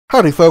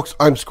Howdy folks,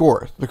 I'm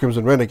Scoryth, the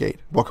Crimson Renegade.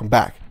 Welcome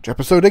back to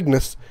episode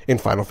Ignis in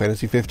Final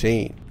Fantasy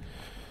 15.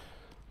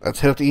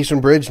 Let's head up the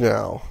Eastern Bridge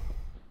now.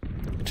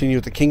 Continue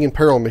with the King in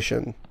Peril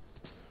mission.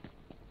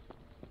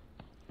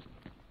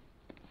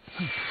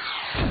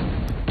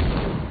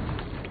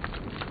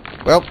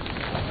 Well,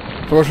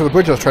 so much for the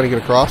bridge I was trying to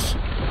get across.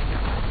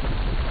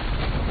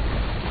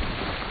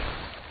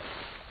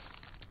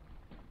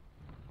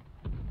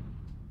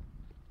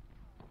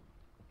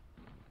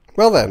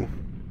 Well then.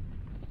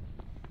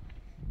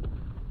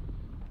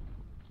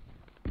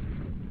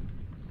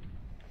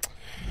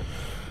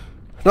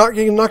 Not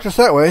getting Noctis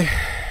that way.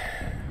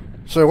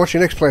 So what's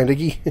your next plan,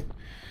 Iggy?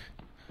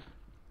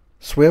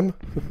 Swim?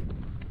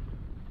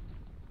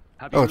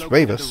 Oh, it's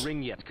Mavis. The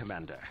ring yet,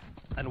 Commander?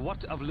 And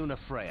what of Luna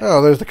Freya?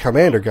 Oh, there's the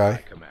commander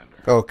guy.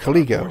 Oh,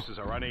 Caligo. Our forces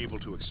are unable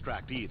to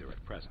extract either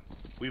at present.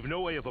 We've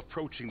no way of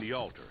approaching the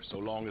altar so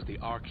long as the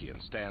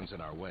Archean stands in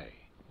our way.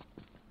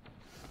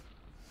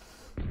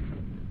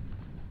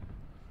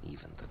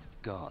 Even the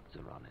gods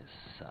are on his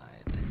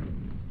side.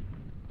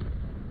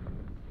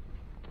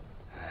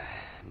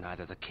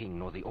 Neither the king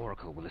nor the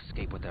oracle will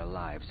escape with their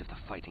lives if the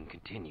fighting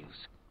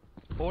continues.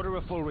 Order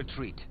a full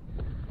retreat.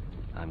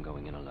 I'm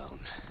going in alone.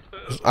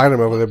 There's an item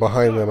over there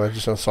behind them. I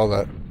just saw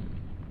that.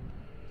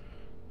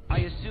 I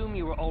assume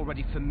you were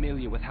already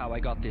familiar with how I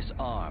got this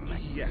arm.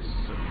 Yes,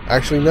 sir.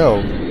 Actually,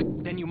 no.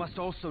 Then you must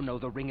also know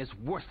the ring is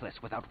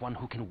worthless without one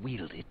who can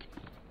wield it.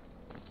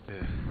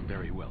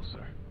 Very well,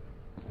 sir.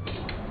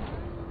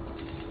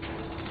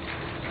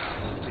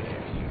 How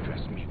dare he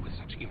address me with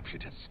such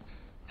impudence?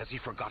 Has he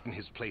forgotten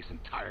his place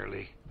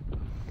entirely?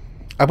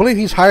 I believe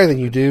he's higher than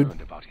you, dude.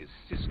 About his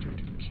sister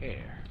to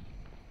care.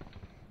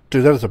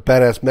 Dude, that is a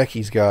badass mech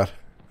he's got.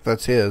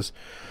 That's his.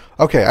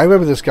 Okay, I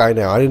remember this guy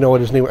now. I didn't know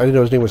his name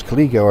was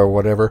Caligo or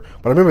whatever,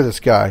 but I remember this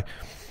guy.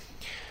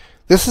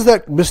 This is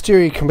that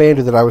mystery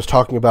commander that I was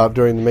talking about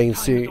during the main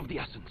story.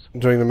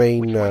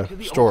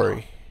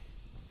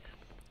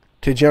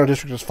 Tigiano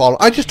District has fallen.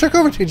 I just took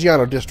over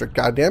Tigiano District.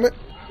 God damn it!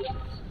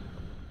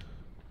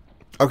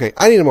 Okay,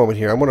 I need a moment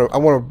here. I want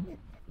to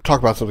talk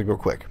about something real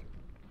quick.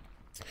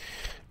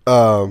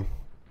 In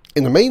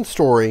the main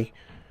story,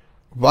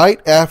 right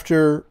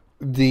after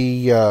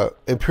the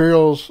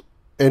Imperials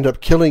end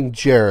up killing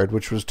Jared,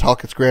 which was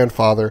Talcot's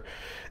grandfather,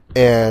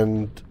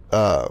 and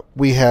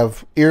we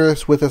have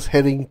Ignis with us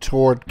heading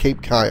toward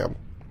Cape Cayam.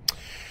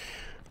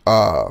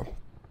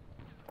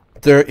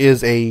 There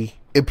is a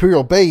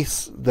Imperial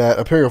base, that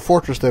Imperial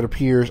fortress that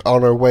appears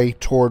on our way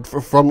toward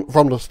from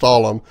the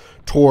Stalem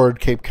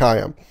toward Cape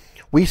Cayam.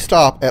 We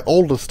stop at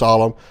Old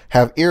Stalem,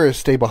 have Ignis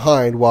stay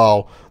behind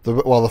while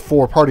the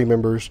four party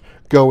members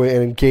go in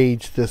and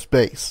engage this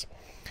base.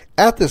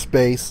 At this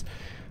base,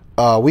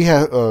 we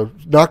have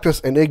Noctis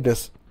and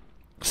Ignis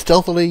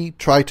stealthily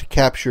try to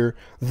capture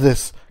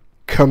this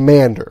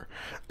commander.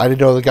 I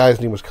didn't know the guy's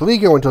name was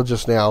Caligo until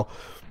just now,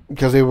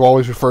 because they were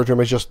always referred to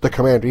him as just the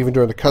commander. Even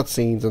during the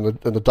cutscenes and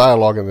the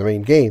dialogue in the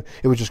main game,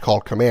 it was just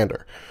called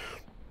commander.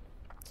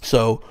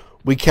 So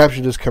we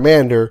captured this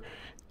commander,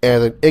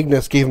 and then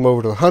Ignis gave him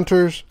over to the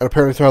hunters, and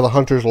apparently somehow the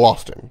hunters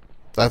lost him.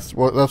 That's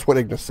what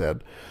Ignis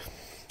said.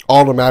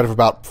 All in a matter of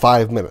about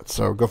 5 minutes,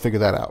 so go figure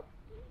that out.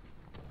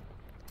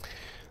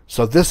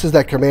 So this is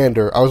that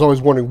commander. I was always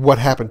wondering what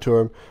happened to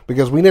him,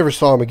 because we never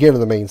saw him again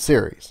in the main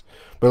series.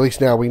 But at least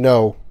now we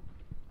know.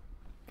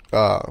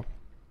 Now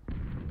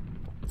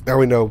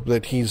we know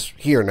that he's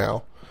here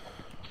now.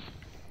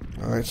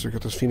 Alright, so we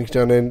got this Phoenix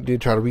down there. Need to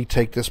try to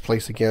retake this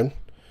place again.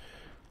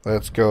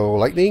 Let's go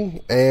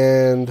lightning,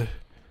 and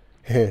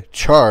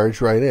charge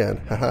right in.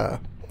 Haha.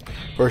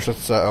 First,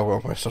 let's. Oh,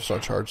 well, my stuff's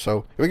not charged,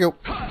 so here we go.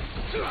 God,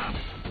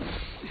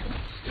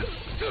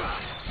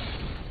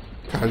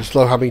 I just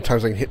love how many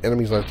times I can hit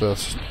enemies like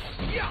this.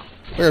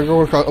 We're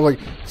going across like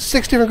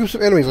 6 different groups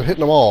of enemies. I'm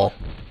hitting them all.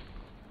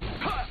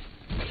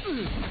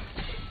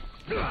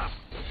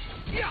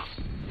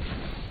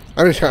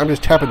 I'm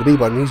just tapping the B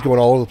button. He's going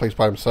all over the place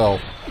by himself.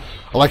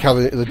 I like how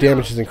the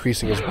damage is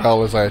increasing as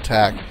well as I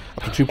attack.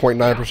 Up to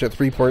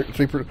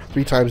 2.9%,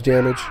 3 times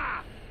damage.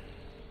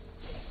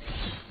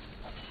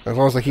 As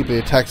long as I keep the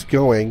attacks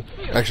going,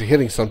 actually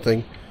hitting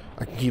something,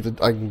 I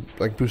can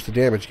boost the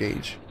damage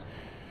gauge.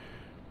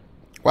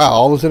 Wow,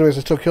 all those enemies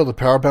are still killed. The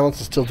power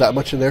balance is still that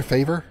much in their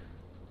favor?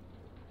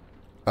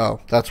 Oh,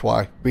 that's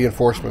why.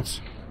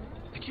 Reinforcements.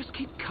 They just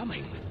keep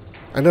coming.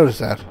 I noticed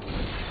that.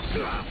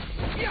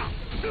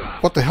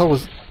 What the hell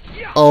was...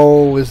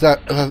 Oh, is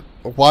that...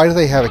 why do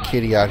they have a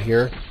kitty out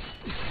here?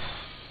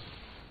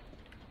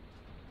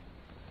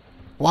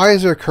 Why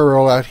is there a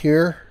Curl out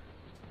here?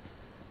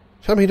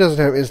 Tell me he doesn't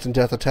have instant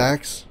death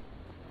attacks.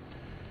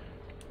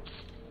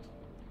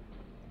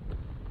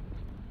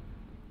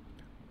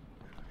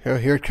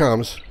 Here it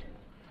comes.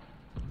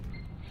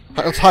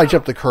 Let's high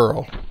jump the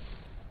Curl.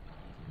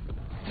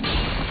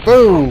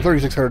 Boom!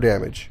 3,600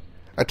 damage.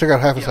 I took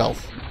out half his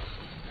health.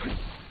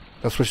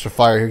 Let's switch to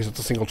fire here because it's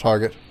a single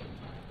target.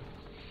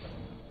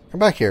 Come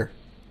back here.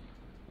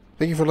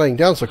 Thank you for laying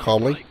down so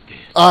calmly.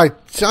 God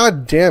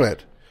damn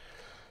it.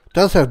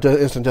 Does have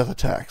instant death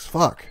attacks.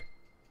 Fuck.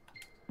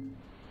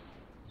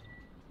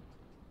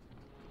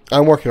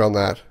 I'm working on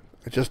that.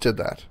 I just did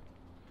that.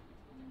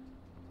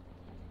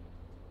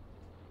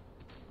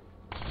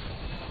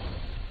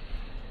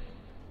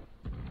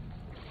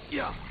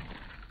 Yeah.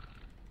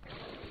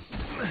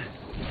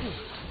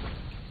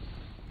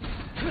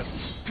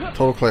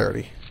 Total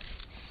clarity.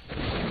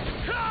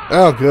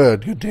 Oh,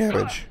 good. Good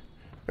damage.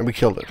 And we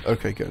killed it.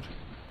 Okay, good.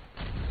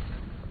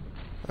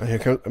 Here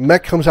comes,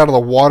 mech comes out of the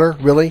water.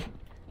 Really?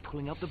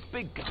 Pulling out the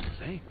big guns,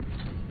 eh?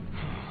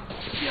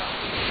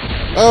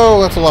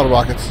 Oh, that's a lot of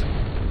rockets.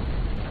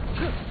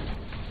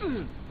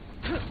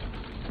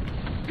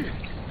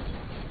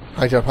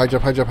 High jump, high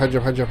jump, high jump, high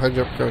jump, high jump, high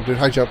jump. Go, dude,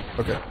 high jump.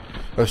 Okay.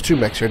 There's 2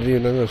 mechs here. I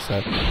didn't even notice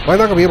that. Am I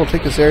not going to be able to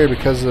take this area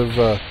because of...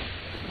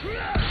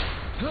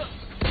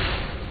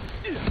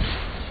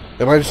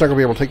 Am I just not going to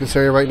be able to take this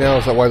area right now?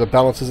 Is that why the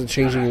balance isn't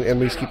changing and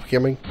enemies keep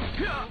coming?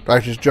 Do I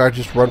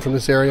just run from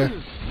this area?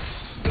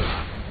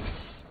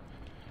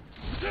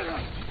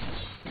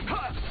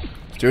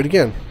 Let's do it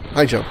again.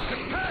 High jump.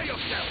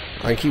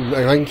 I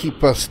can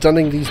keep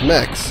stunning these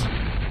mechs.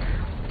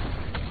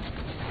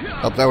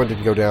 Oh, that one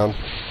didn't go down.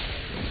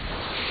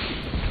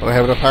 But I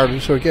have enough power to do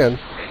so again.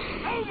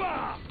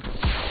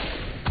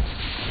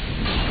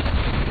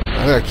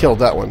 I think I killed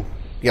that one.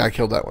 Yeah, I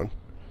killed that one.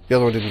 The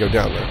other one didn't go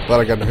down there.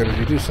 Glad I got enough energy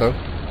to do so.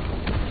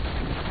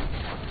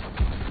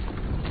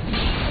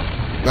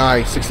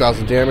 Nice,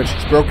 6,000 damage.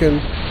 He's broken.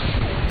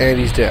 And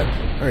he's dead.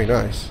 Very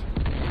nice.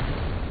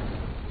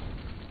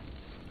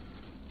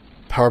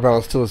 Power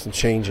balance still isn't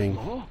changing.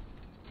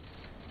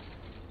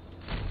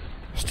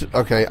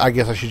 Okay, I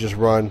guess I should just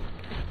run.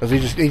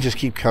 Because he just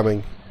keep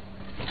coming.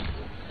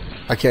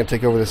 I can't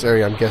take over this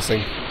area, I'm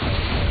guessing.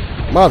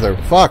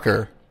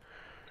 Motherfucker.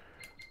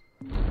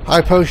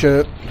 High potion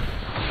it.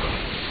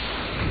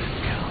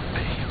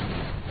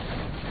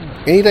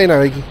 Any day now,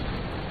 Iggy.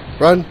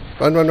 Run.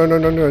 Run, run, run,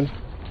 run, run, run.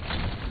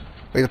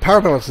 Wait, the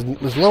power balance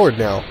is lowered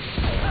now.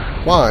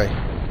 Why?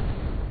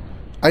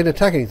 I didn't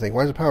attack anything.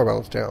 Why is the power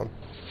balance down?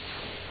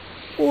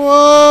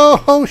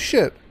 Whoa! Oh,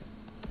 shit.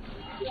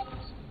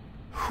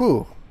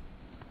 Whew.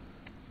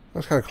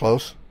 That's kind of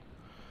close.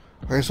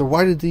 Okay, so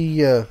why did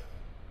the...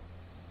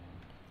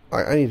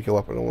 I need to go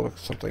up and look at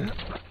something.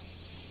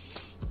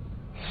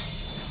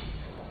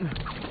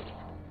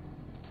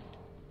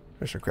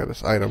 I should grab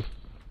this item.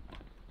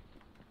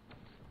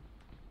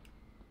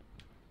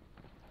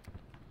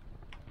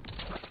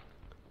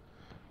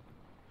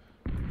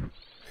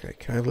 Okay,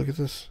 can I look at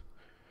this?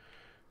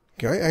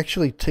 Can I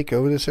actually take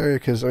over this area?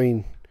 Because, I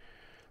mean,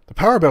 the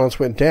power balance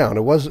went down.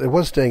 It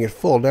was staying at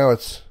full. Now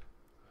it's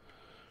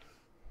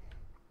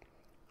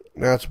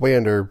way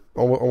under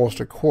almost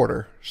a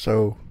quarter.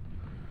 So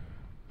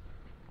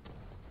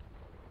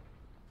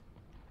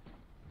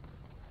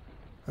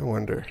I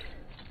wonder.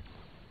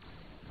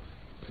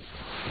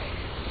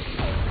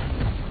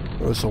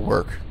 Oh, this will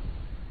work.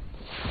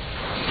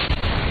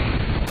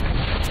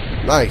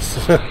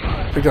 Nice.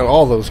 Took down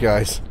all those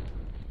guys.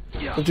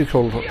 Let's do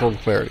total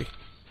clarity.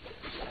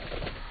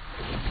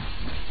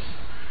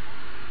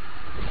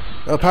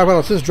 Now, the power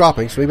balance is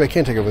dropping, so maybe I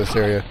can take over this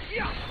area.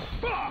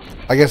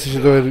 I guess I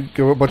should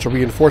go a bunch of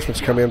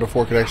reinforcements come in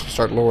before it could actually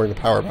start lowering the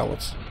power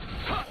balance.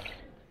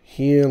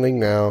 Healing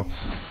now.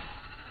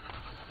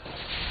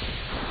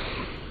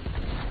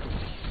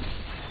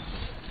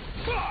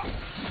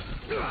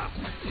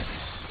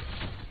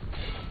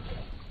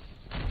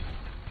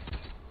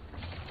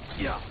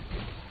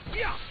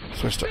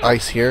 Switch to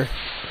ice here.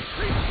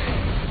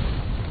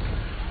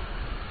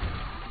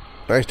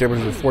 Nice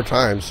damage 4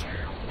 times.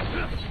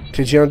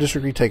 Tijiano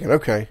district retaken.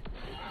 Okay.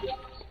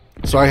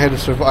 So I had to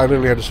survive. I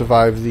literally had to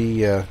survive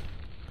the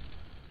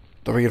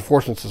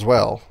reinforcements as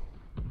well.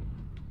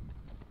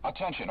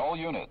 Attention, all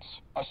units.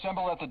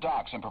 Assemble at the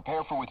docks and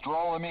prepare for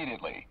withdrawal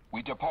immediately.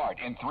 We depart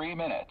in 3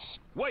 minutes.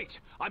 Wait!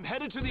 I'm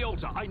headed to the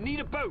altar. I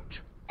need a boat!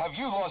 Have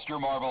you lost your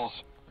marbles?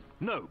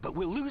 No, but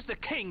we'll lose the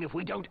king if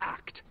we don't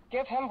act.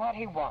 Give him what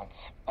he wants.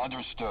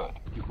 Understood.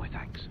 You've my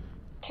thanks.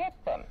 Keep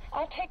them.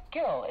 I'll take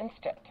Gil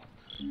instead.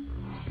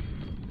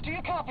 Do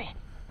you copy?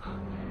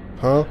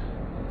 Huh?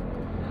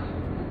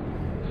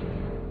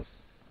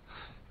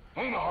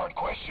 Ain't a hard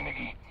question,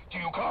 Iggy. Do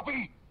you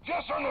copy?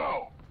 Yes or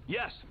no?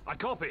 Yes, I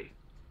copy.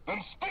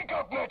 Then speak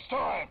up next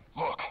time.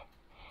 Look,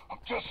 I'm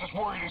just as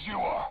worried as you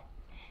are.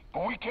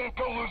 But we can't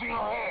go losing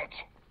our heads.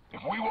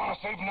 If we want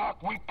to save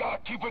Noct, we've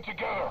got to keep it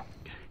together.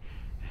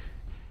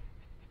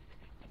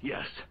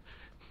 Yes.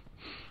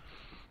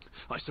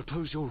 I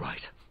suppose you're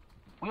right.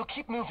 We'll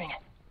keep moving.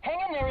 Hang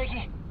in there,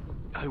 Iggy.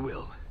 I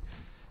will.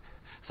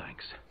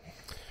 Thanks.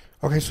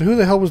 Okay, so who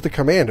the hell was the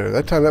commander?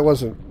 That time that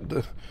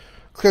wasn't...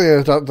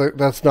 clearly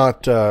that's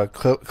not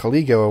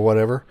Caligo or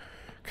whatever,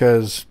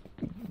 because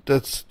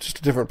that's just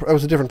a different... That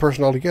was a different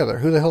person altogether.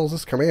 Who the hell is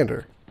this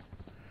commander?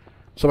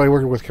 Somebody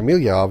working with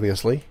Camellia,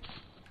 obviously.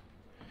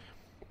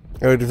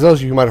 And for those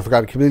of you who might have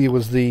forgotten, Camellia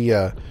was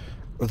the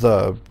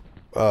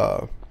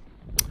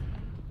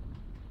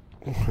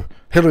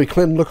Hillary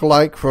Clinton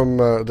lookalike from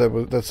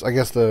that's I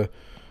guess the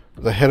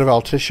head of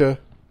Altissia.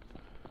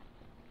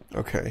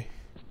 Okay.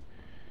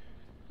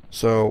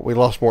 So we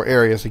lost more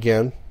areas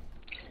again.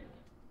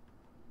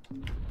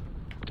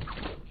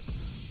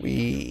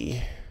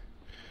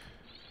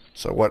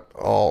 So what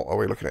all are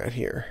we looking at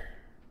here?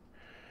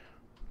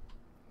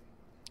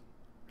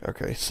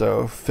 Okay,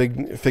 so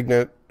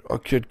Fignet. Oh,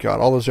 good God!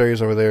 All those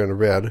areas over there in the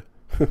red.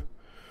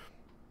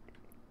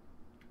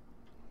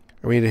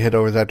 We need to head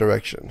over that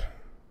direction.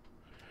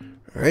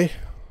 All right,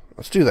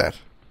 let's do that.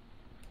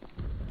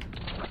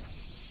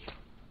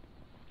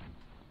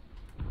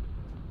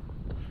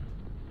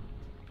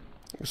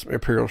 There's some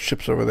Imperial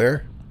ships over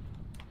there.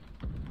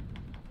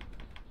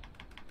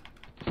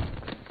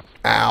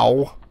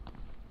 Ow!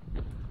 I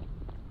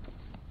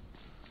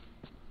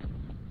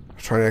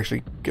was trying to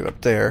actually get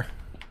up there.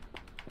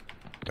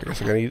 I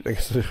guess I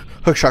guess the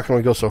hook shot can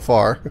only go so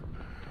far.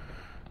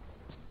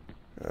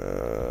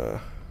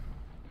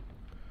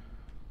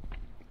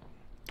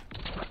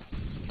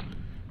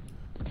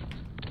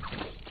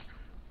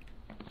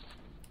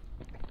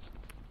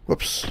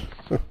 Whoops.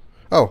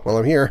 Oh, well,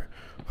 I'm here.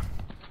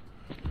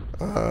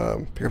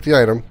 Pick up the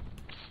item.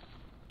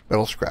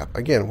 Metal scrap.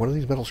 Again, what are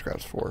these metal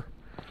scraps for?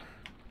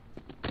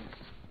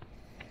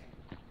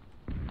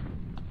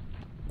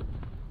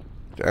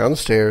 Down the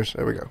stairs.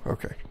 There we go.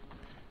 Okay.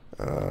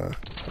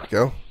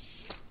 Go.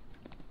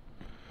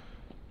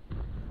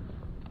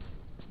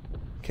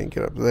 Can't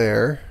get up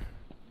there.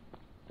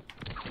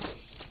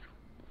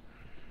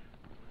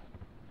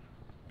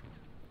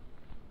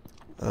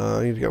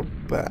 I need to go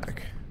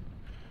back.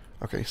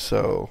 Okay,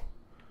 so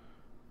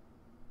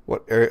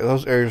what area?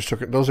 Those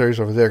areas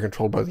over there are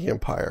controlled by the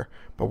Empire,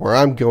 but where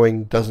I'm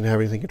going doesn't have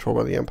anything controlled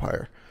by the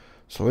Empire.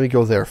 So let me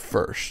go there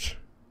first.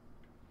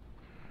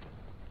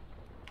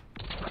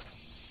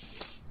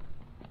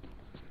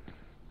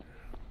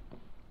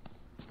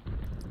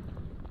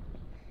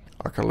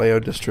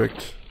 Arcaleo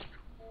District.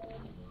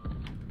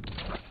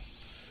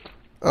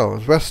 Oh,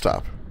 it's rest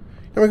stop.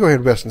 Let me go ahead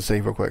and rest and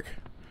save real quick.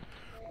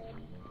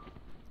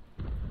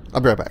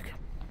 I'll be right back.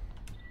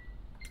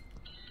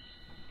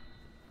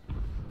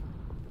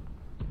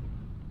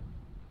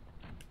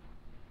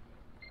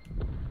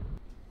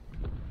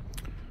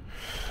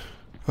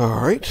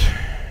 Alright.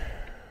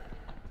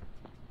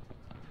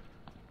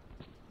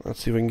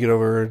 Let's see if we can get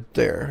over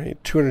there. I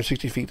need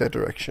 260 feet that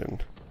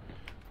direction.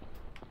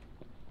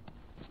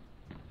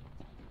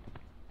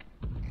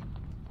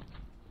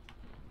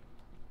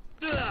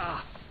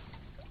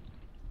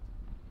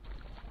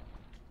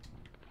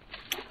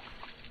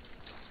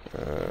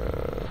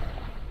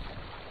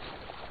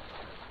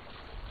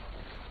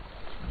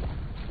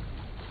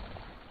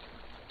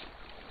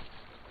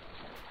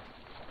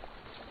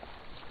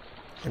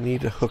 I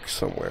need a hook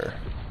somewhere.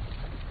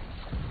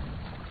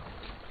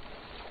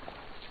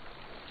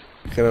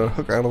 Can I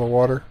hook out of the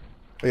water?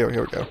 Oh,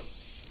 here we go.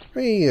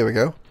 Hey, there we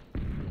go.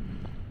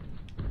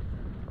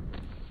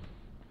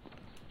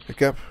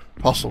 Pick up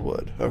fossil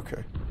wood.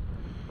 Okay.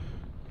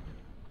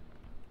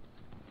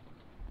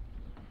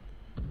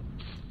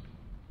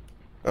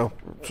 Oh,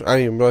 I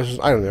didn't even realize.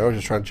 I don't know. I was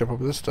just trying to jump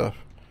over this stuff.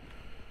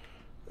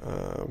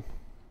 There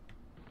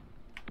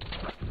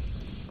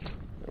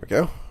we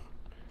go.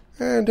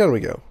 And down we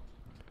go.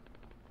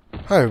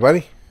 Hi,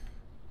 everybody.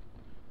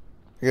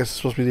 I guess it's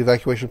supposed to be the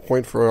evacuation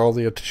point for all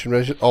the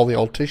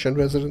Altician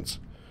residents.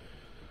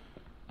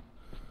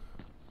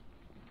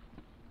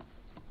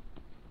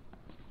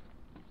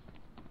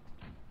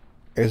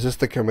 Is this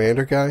the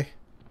commander guy?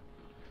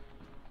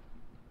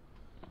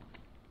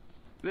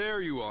 There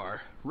you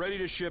are, ready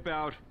to ship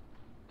out.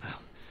 Well,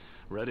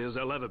 ready as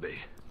I'll ever be.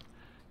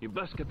 You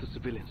best get the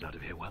civilians out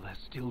of here while there's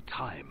still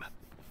time.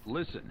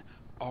 Listen,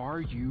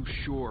 are you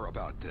sure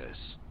about this?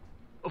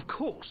 Of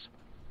course.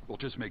 Well,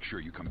 just make sure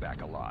you come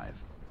back alive.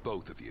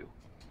 Both of you.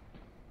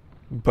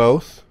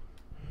 Both?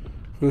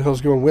 Who the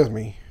hell's going with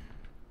me?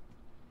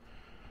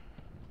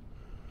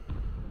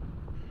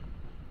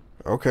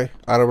 Okay,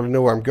 I don't really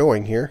know where I'm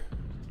going here.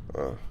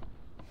 I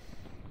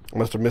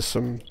must have missed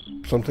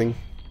something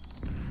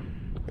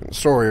in the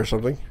story or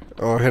something.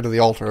 Oh, I head to the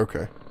altar,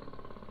 okay.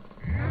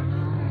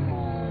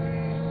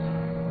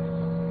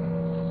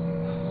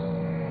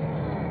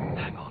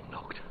 Hang on,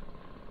 Noct.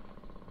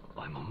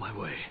 I'm on my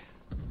way.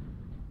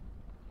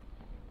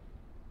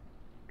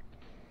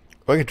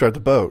 Oh, I can drive the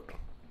boat.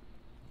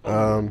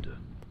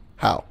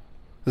 How?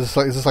 Is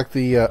this like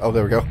the oh,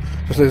 there we go.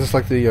 Is this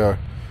like the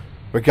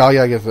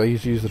regalia? I guess I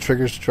used to use the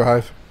triggers to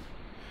drive.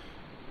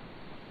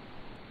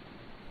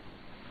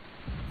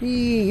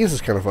 This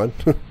is kind of fun.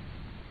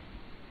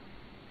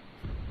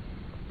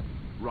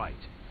 Right.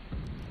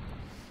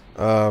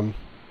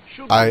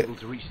 Should be able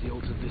to reach the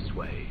altar this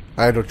way.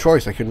 I had no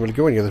choice. I couldn't really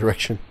go any other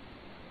direction.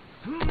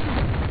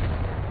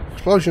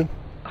 Explosion.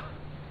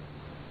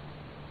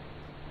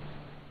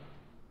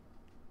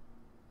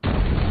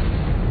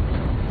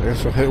 There's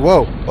some hit.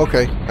 Whoa.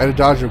 Okay. I had to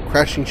dodge a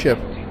crashing ship.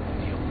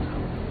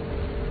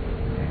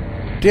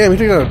 Damn, you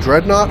took out a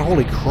dreadnought?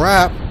 Holy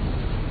crap.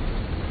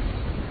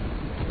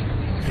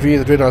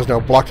 Convenient, the dreadnought is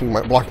now blocking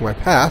my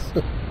path.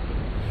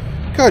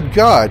 Good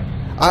God.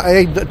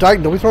 I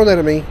died. Don't be throwing that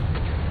at me.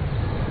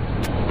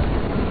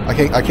 I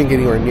can't get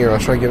anywhere near. I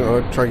was trying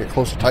to get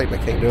close to Titan.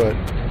 I can't do it.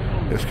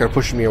 It's kind of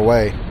pushing me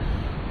away.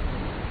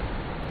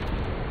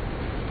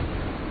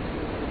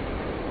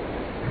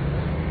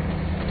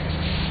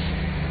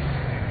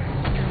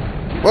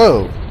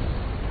 Whoa!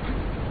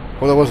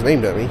 Well, that wasn't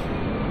aimed at me.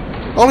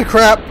 Holy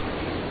crap!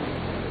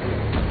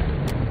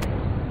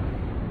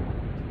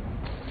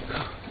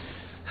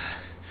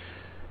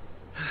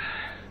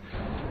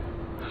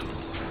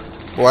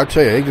 Well, I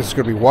tell you, Ignis is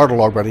going to be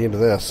waterlogged by the end of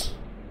this.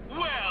 Well,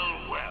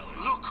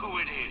 look who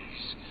it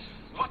is.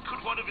 What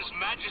could one of His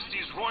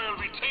Majesty's royal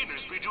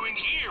retainers be doing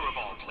here, of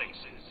all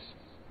places?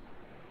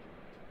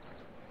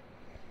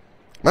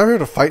 Am I ever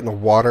to fight in the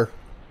water?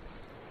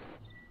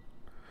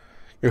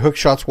 Your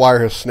hookshot's wire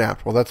has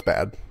snapped. Well, that's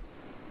bad.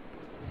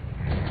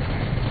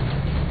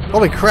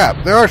 Holy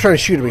crap! They are trying to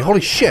shoot at me.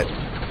 Holy shit!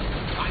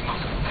 I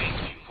must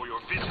thank you for your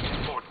visit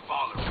to Fort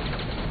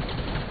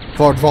Valerie.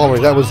 Fort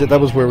Valerie. That was it.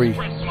 That was where we.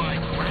 Express my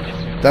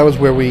gratitude. That was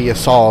where we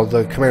saw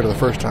the commander the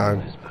first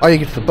time. Oh, you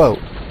get to the boat.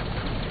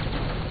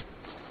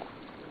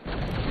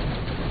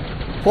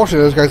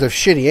 Fortunately, those guys have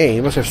shitty aim.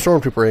 They must have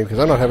stormtrooper aim because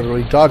I'm not having to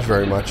really dodge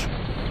very much.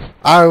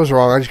 I was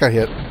wrong. I just got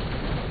hit.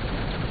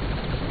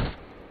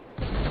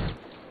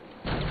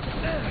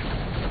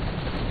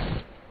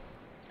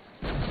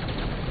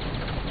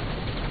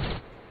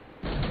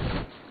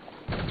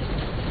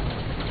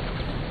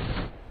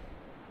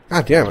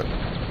 God damn it.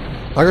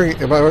 Am I going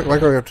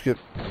to have to get...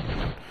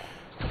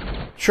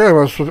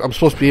 Sure, I'm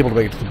supposed to be able to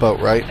make it to the boat,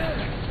 right?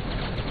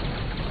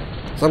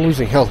 So I'm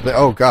losing health.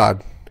 Oh,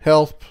 God.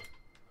 Health.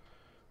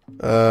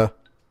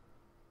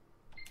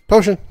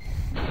 Potion.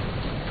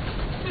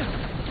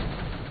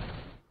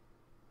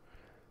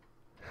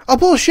 Oh,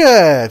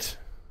 bullshit!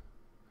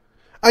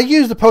 I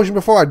used the potion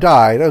before I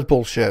died. That was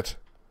bullshit.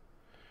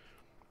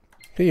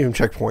 Didn't even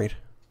checkpoint.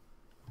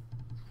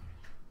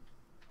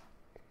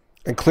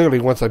 And clearly,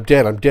 once I'm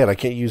dead, I'm dead. I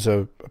can't use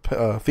a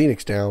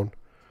Phoenix down.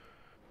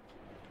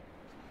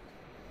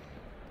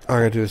 I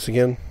gotta do this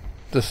again.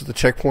 This is the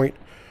checkpoint.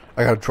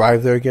 I gotta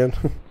drive there again.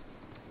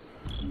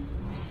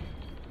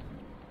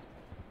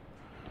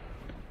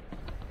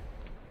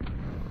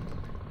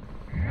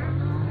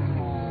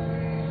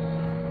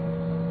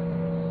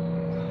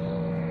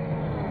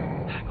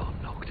 Hang on,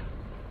 Noctis.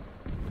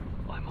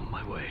 I'm on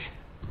my way.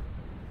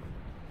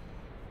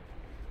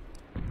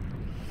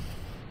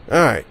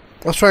 Alright,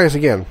 let's try this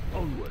again.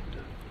 Onward.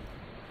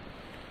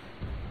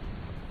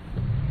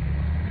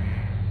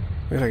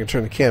 Maybe I can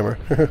turn the camera.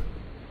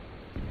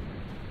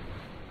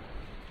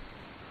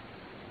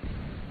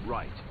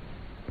 Right.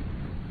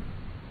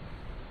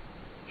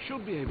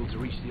 Should be able to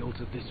reach the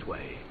altar this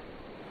way.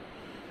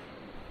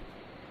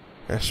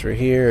 That's right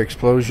here.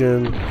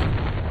 Explosion.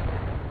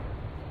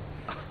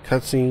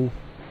 Cutscene.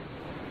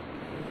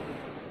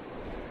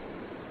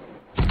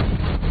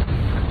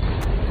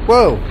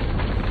 Whoa!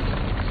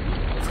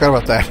 Forgot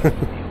about that.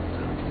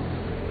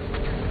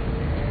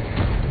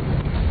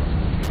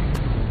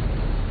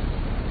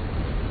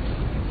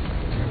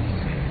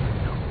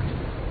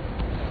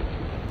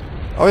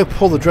 Oh, he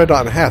pulled the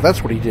dreadnought in half.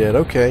 That's what he did.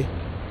 Okay.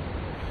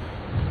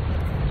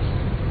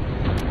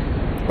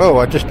 Oh,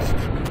 I just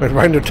went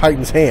right into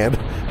Titan's hand.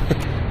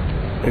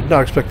 I did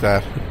not expect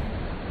that.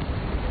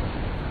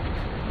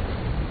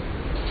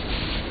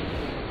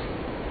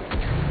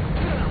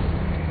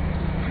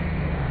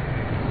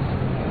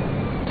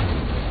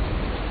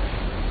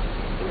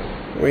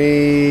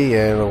 Wee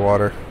in the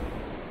water.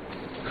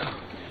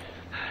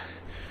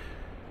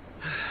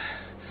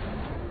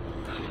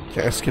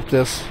 Can I skip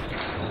this?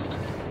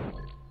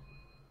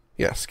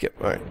 Yeah, skip.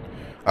 Alright.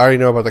 I already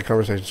know about that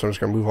conversation, so I'm just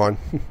going to move on.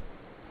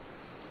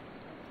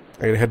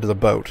 I gotta head to the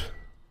boat.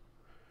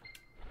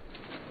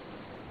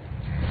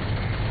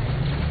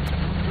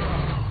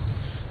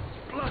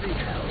 Bloody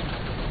hell.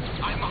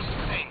 I must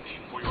thank you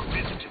for your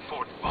visit to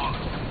Fort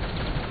Valerie.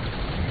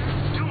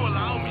 Do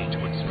allow me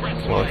to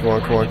express Come on, my come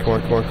on, come on, come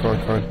on, come on, come on,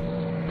 come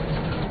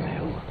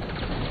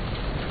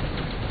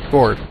on.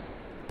 Board.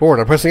 Board,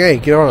 I'm pressing A.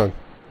 Get on.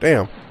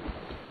 Damn.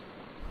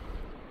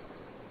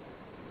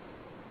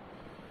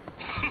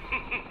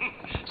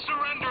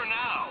 Surrender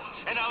now,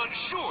 and I'll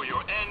ensure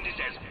your end is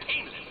as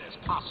painless as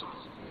possible.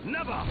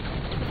 Never!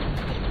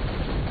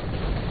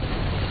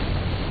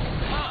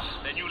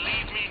 Then you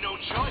leave me no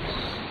choice.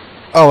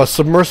 Oh, a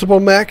submersible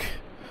mech?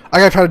 I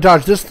gotta try to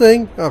dodge this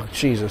thing? Oh,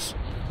 Jesus.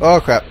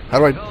 Oh, crap. How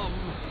do I...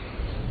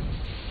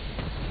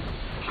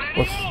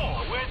 Plenty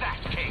more where that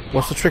came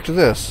What's the trick to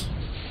this?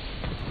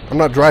 I'm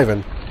not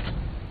driving.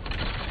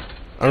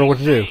 I don't know what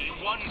to do.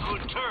 One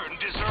good turn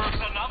deserves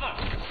another.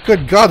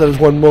 Good God, that is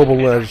one mobile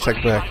tech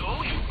I mech.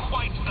 owe you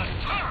quite the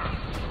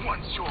turn.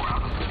 Once you're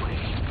out of the way,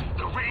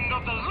 the ring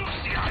of the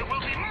Lucia will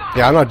be mine.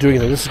 Yeah, I'm not doing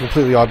anything. This is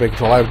completely automated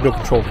control. I have no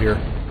control here.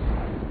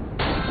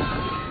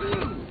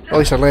 At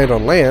least I landed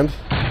on land.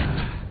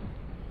 I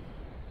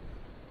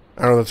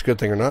don't know if that's a good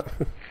thing or not.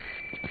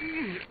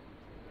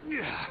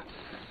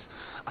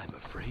 I'm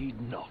afraid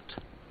not.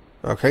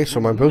 Okay, so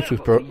my Bluetooth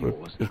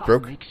is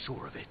broke. Make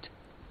sure of it.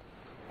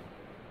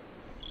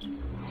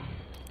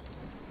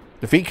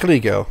 Defeat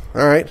Kaligo.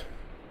 Alright.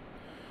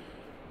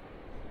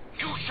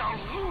 You shall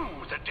rue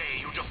the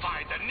day you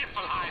defied the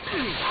Niflheim.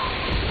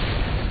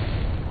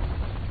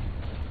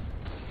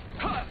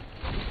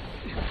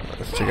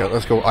 Let's check out.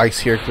 Let's go ice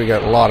here because we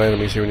got a lot of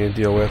enemies here we need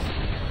to deal with.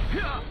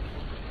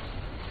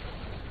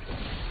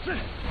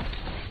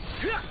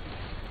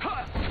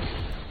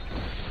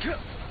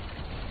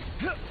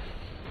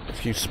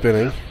 keep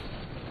spinning.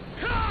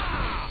 Go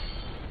on,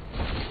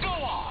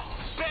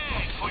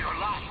 beg for your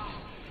life.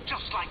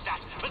 Just like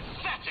that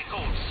pathetic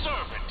old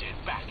servant did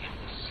back in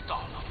the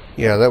stall.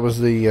 Yeah, that was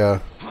the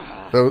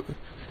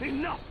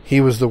he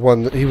was the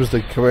one. He was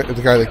the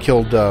guy that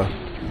killed the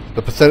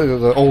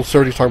old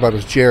servant he's talking about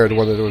was Jared, the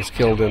one that was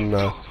killed in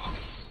the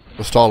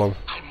Stalin.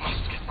 I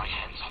must get my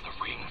hands on the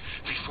ring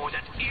before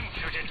that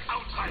impudent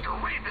outsider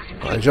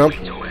Raven. I jump.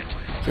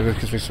 See if it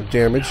gives me some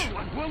damage.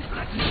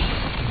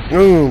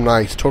 Ooh,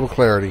 nice. Total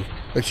clarity.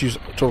 Let's use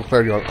total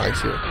clarity on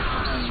ice here.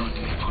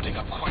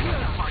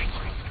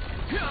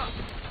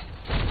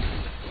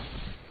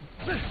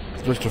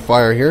 Switch to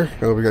fire here.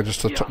 And we got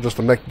just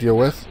a mech to deal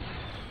with.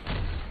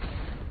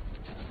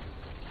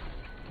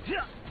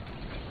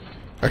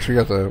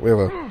 Actually, we have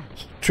a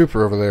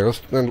trooper over there.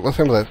 Let's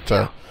handle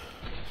that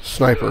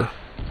sniper.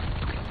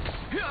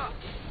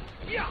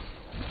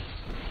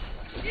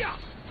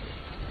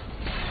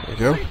 There we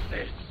go.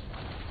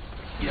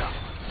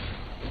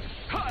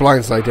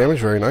 Blindside damage,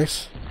 very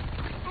nice.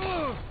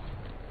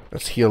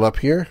 Let's heal up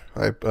here.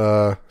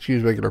 Let's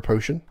use regular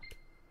potion.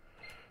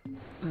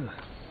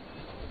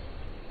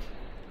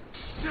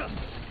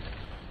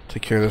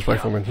 Take care of this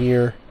rifleman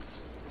here.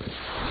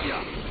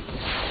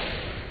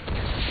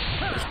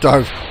 Let's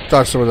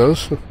dodge some of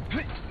those.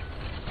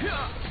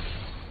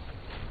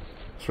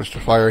 Switch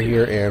to fire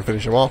here and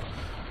finish him off.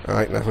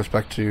 Alright, now switch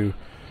back to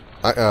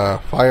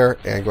fire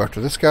and go after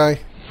this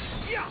guy.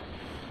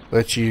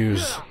 Let's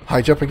use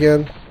high jump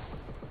again.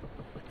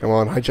 Come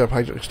on, high jump,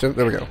 extend.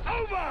 There we go.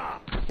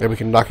 Then we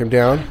can knock him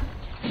down.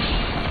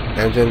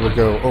 And then we'll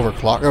go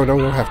overclock. Oh, no,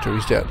 we don't have to.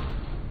 He's dead.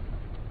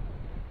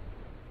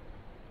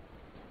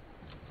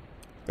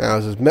 Now,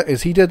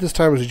 is he dead this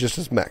time, or is he just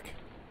his mech?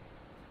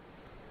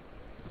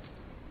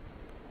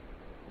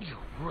 You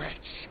wretch.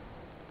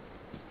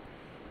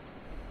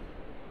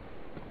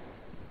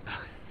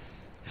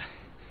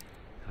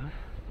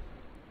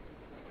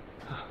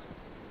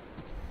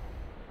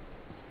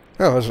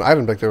 Oh, there's an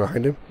item back there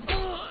behind him.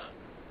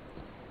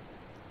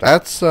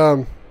 That's,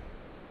 That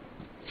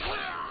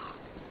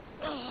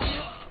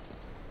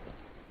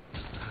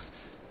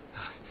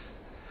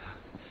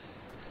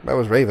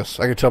was Ravis.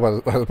 I could tell by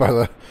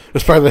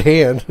the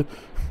hand.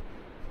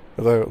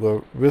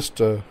 the wrist,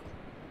 Ravis.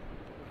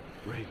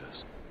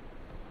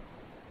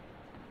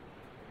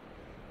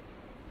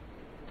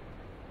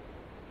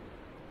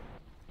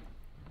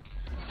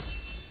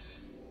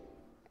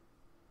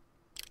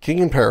 King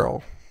in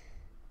Peril.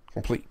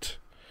 Complete.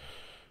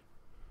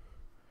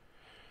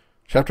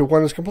 Chapter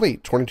 1 is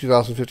complete.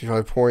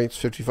 22,055 points,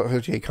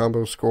 58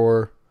 combo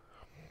score.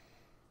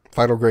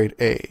 Final grade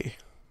A.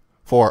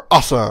 For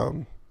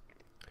awesome!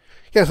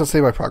 Yes, let's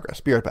save my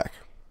progress. Be right back.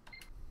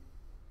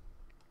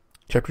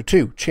 Chapter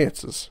 2,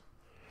 Chances.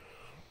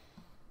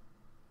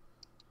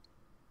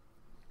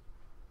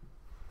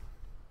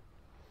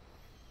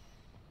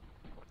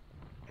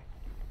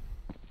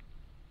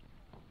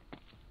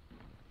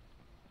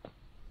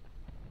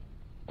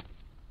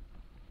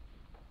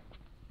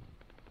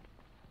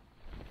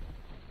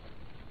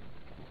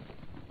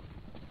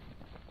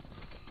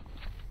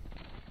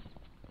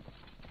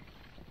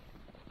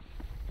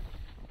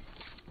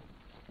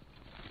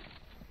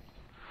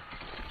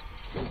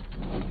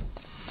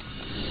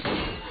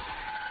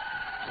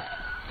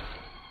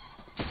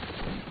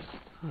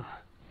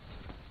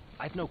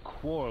 I've no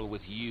quarrel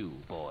with you,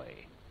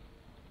 boy.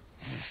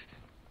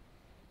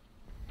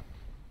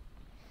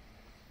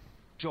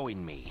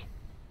 Join me.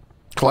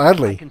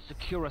 Gladly. I can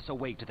secure us a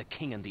way to the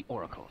king and the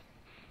oracle.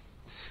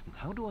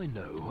 How do I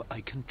know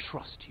I can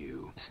trust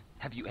you?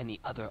 Have you any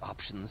other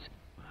options?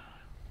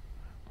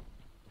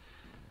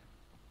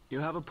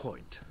 You have a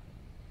point.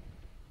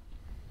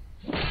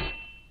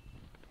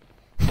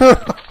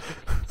 Damn!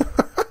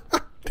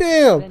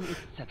 Then it's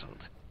settled.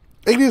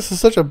 Ignis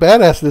is such a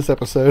badass in this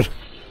episode.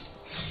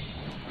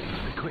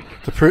 Quick.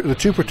 The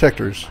two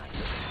protectors.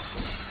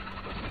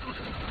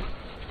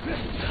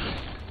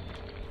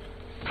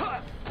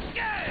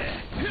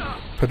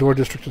 Pandora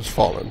District has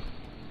fallen.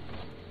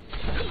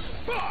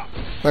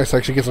 Nice, I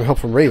actually get some help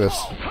from Ravis.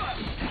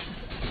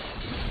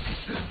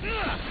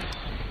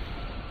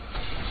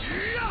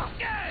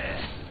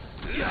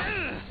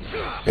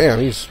 Damn,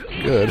 he's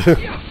good.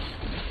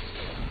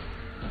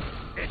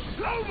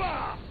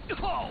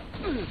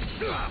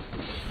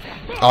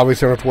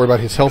 Obviously, I don't have to worry about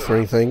his health or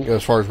anything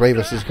as far as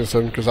Ravis is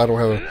concerned, because I don't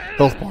have a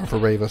health bar for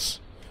Ravis.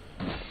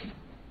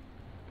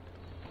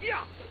 Here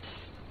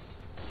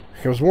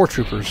comes more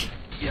troopers.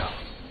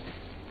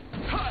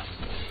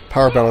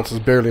 Power balance is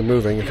barely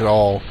moving, if at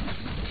all.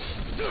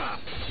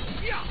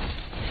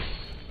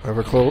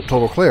 However,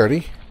 total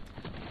clarity.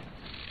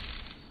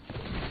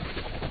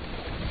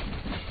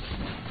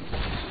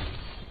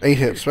 Eight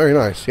hits, very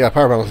nice. Yeah,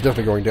 power balance is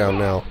definitely going down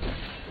now.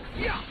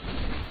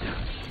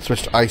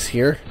 Switch to ice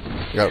here.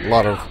 We got a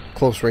lot of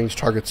close range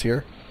targets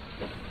here.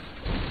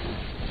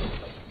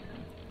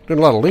 Doing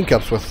a lot of link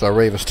ups with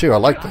Ravis too. I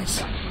like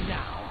this.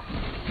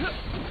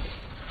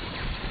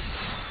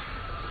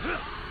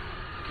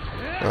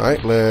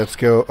 Alright, let's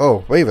go.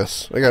 Oh,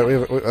 Wavis.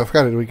 I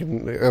forgot we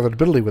can have an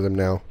ability with him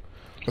now.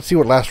 Let's see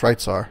what last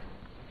rites are.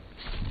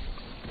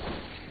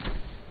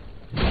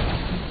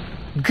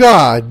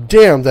 God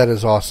damn, that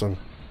is awesome.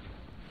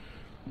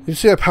 Did you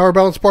see that power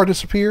balance bar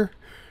disappear?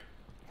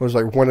 Was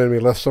like one enemy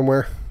left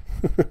somewhere?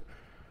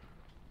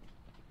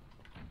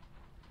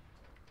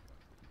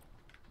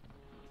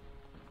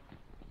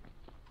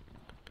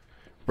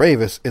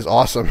 Ravis is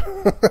awesome.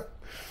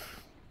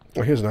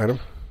 Oh, here's an item.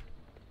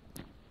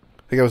 I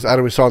think it was the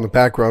item we saw in the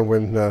background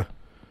when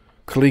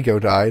Caligo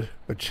died,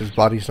 which his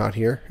body's not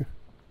here.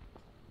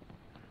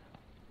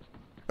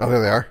 Oh,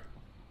 there they are.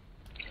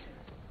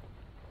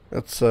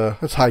 Let's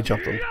high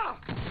jump them.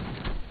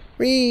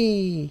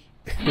 Whee!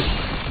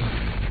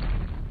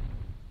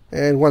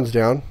 And one's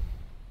down.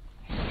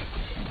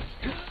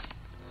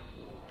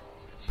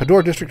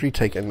 Pador District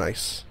retaken.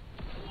 Nice.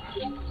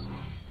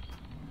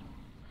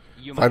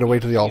 Find a way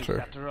to the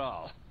altar. After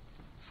all,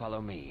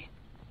 follow me,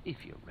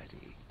 if you're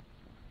ready.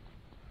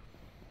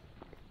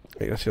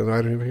 Hey, that's the other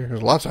item over here.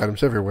 There's lots of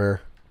items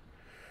everywhere.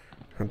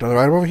 Another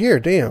item over here.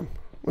 Damn.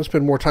 Let's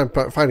spend more time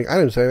finding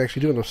items than I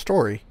actually do in the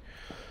story.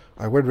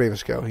 Alright, where'd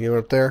Ravis go? You know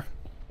up there?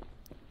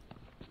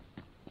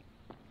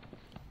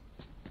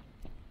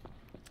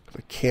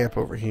 The camp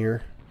over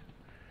here.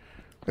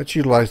 Let's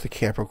utilize the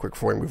camp real quick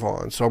before we move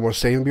on. So I'm going to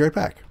save and be right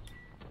back.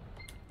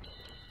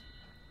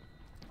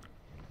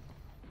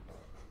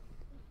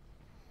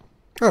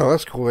 Oh,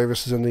 that's cool.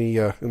 Ravis is in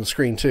the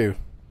screen too.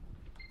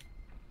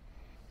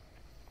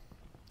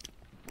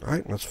 All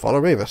right, let's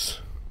follow Ravis.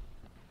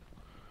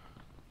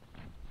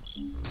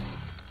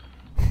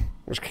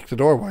 Let's kick the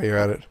door while you're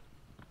at it.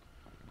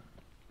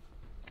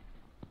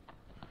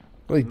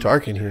 Really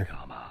dark in here.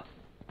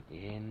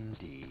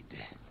 Indeed.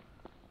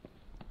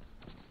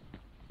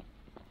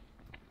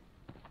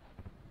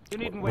 You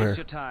needn't Where? waste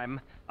your time.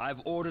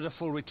 I've ordered a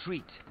full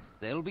retreat.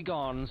 They'll be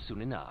gone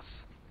soon enough.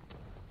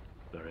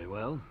 Very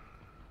well.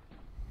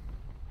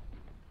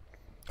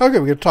 Okay,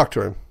 we get to talk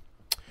to him.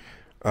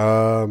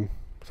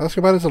 Let's ask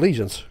about his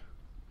allegiance.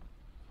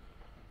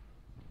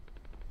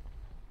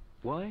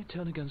 Why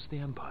turn against the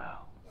Empire?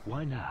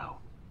 Why now?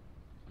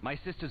 My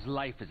sister's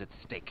life is at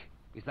stake.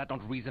 Is that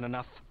not reason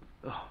enough?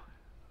 Oh,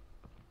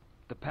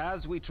 The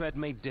paths we tread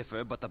may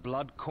differ, but the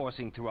blood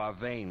coursing through our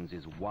veins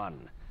is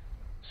one.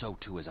 So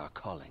too is our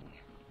calling.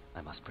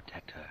 I must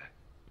protect her.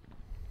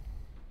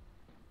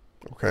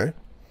 Okay.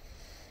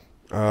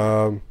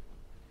 I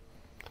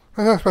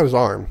asked about his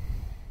arm.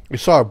 We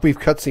saw a brief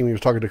cutscene when he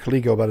was talking to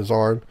Caligo about his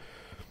arm.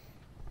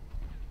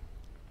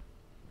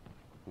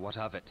 What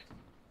of it?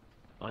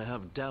 I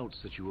have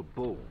doubts that you were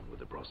born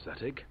with a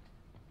prosthetic.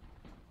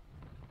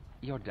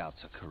 Your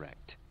doubts are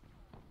correct.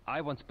 I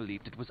once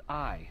believed it was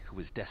I who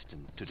was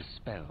destined to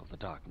dispel the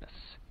darkness.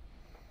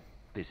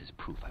 This is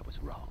proof I was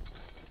wrong.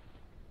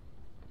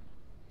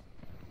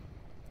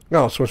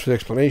 No, so much for the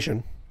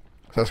explanation.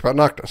 Let's ask about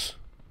Noctis.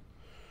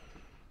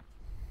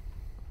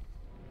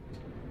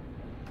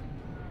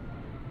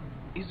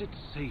 Is it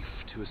safe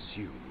to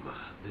assume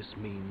this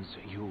means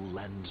you'll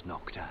lend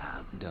Noct a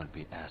hand? Don't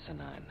be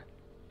asinine.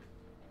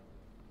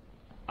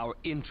 Our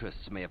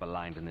interests may have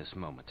aligned in this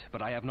moment,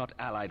 but I have not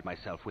allied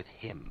myself with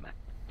him.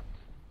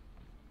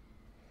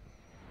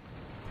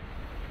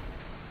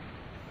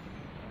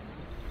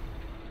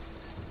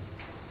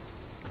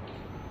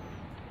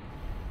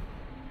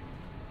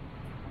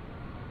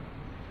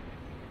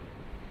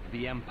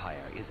 The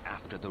Empire is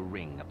after the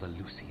ring of the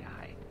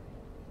Lucii.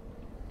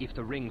 If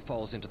the ring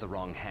falls into the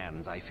wrong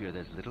hands, I fear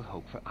there's little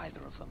hope for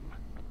either of them.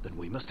 Then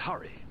we must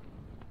hurry.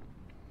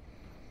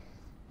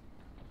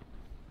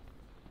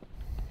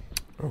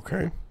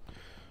 Okay.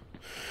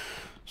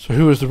 So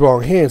who is the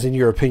wrong hands in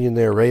your opinion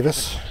there,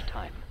 Ravis?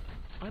 Time.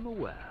 I'm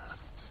aware.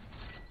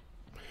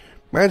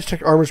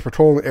 Magitech armors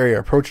patrolling the area.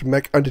 Approach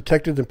mech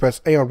undetected and press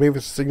A on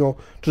Ravis' signal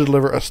to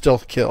deliver a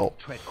stealth kill.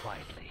 Tread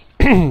quietly.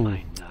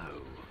 I know.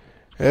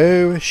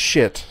 Oh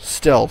shit.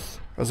 Stealth.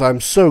 As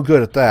I'm so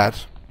good at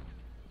that.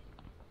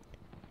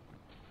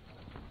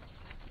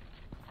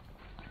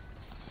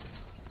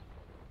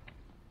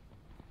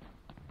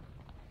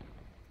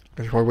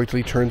 I should probably wait till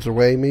he turns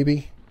away,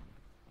 maybe?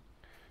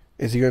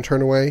 Is he going to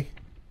turn away?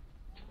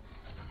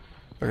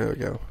 Okay, there we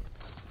go.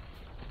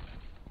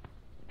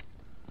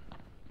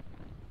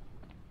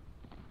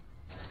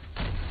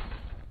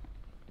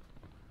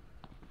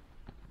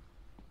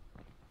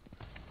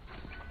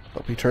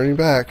 I'll be turning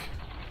back.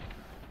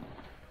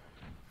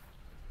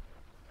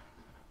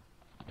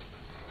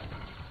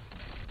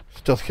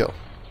 Stealth kill.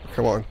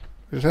 Come on.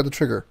 I just had the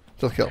trigger.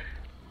 Stealth kill.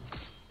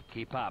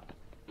 Keep up.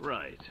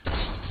 Right.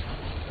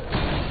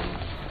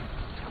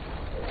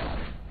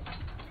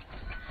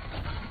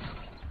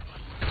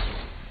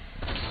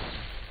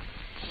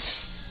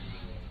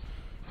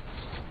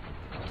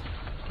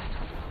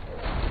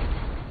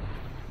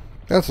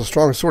 That's a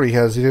strong sword he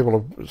has. He's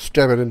able to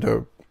stab it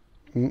into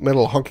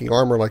metal hunking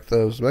armor like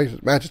those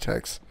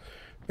Magitechs.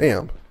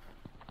 Damn.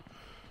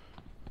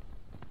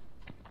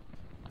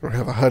 I don't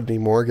have a HUD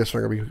anymore. I guess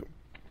I'm going to be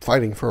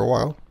fighting for a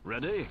while.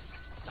 Ready?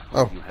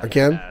 Oh, You have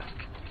again? to ask.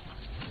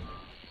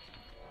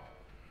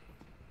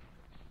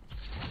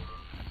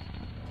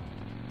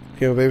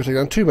 You'll be able to take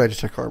down 2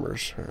 Magitech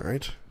armors.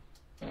 Alright.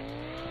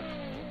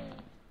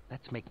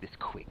 Let's make this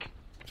quick.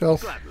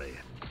 Stealth. Gladly.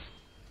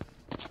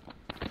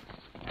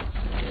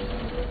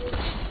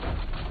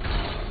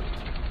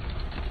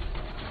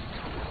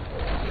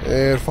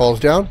 And it falls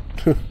down.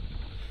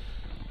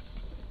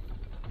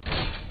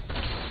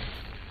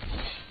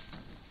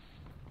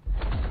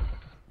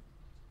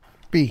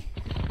 B.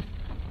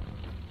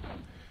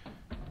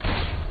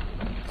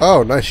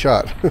 Oh, nice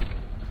shot.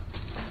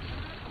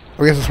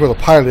 I guess that's where the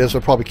pilot is, so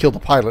I'll probably kill the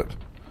pilot.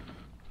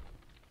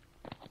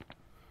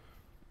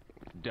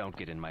 Don't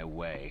get in my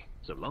way.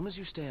 So long as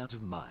you stay out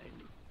of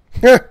mine.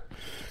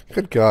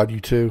 Good God, you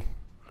two.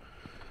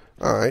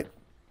 Alright.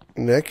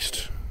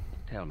 Next.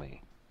 Tell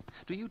me,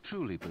 do you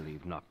truly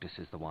believe Noctis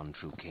is the one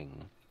true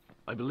king?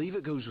 I believe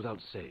it goes without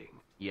saying.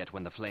 Yet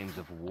when the flames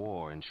of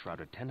war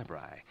enshrouded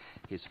Tenebrae,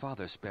 his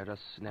father spared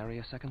us nary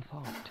a second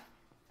thought.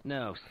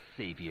 No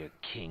savior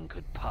king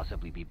could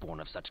possibly be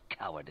born of such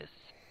cowardice.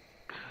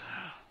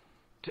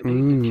 To aid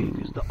the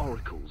king is the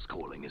oracle's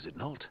calling, is it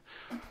not?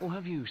 Or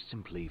have you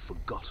simply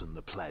forgotten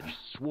the pledge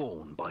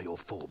sworn by your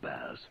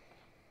forebears?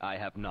 I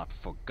have not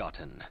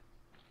forgotten,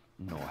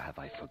 nor have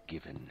I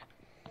forgiven.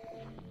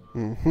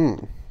 We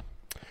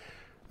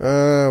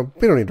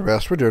don't need to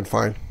rest. We're doing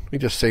fine. We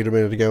just saved a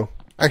minute ago.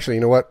 Actually,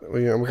 you know what?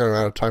 I'm kind of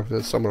out of time for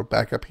this, so I'm going to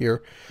back up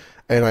here.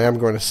 And I am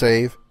going to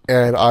save.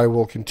 And I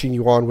will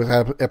continue on with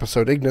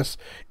episode Ignis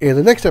in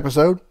the next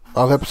episode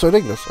of episode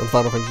Ignis on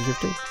Final Fantasy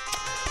 15.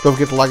 Don't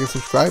forget to like and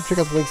subscribe. Check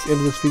out the links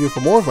in this video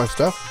for more of my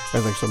stuff.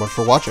 And thanks so much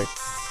for watching.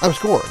 I'm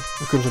Scoryth,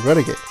 the Crimson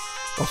Renegade.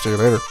 I'll see you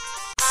later.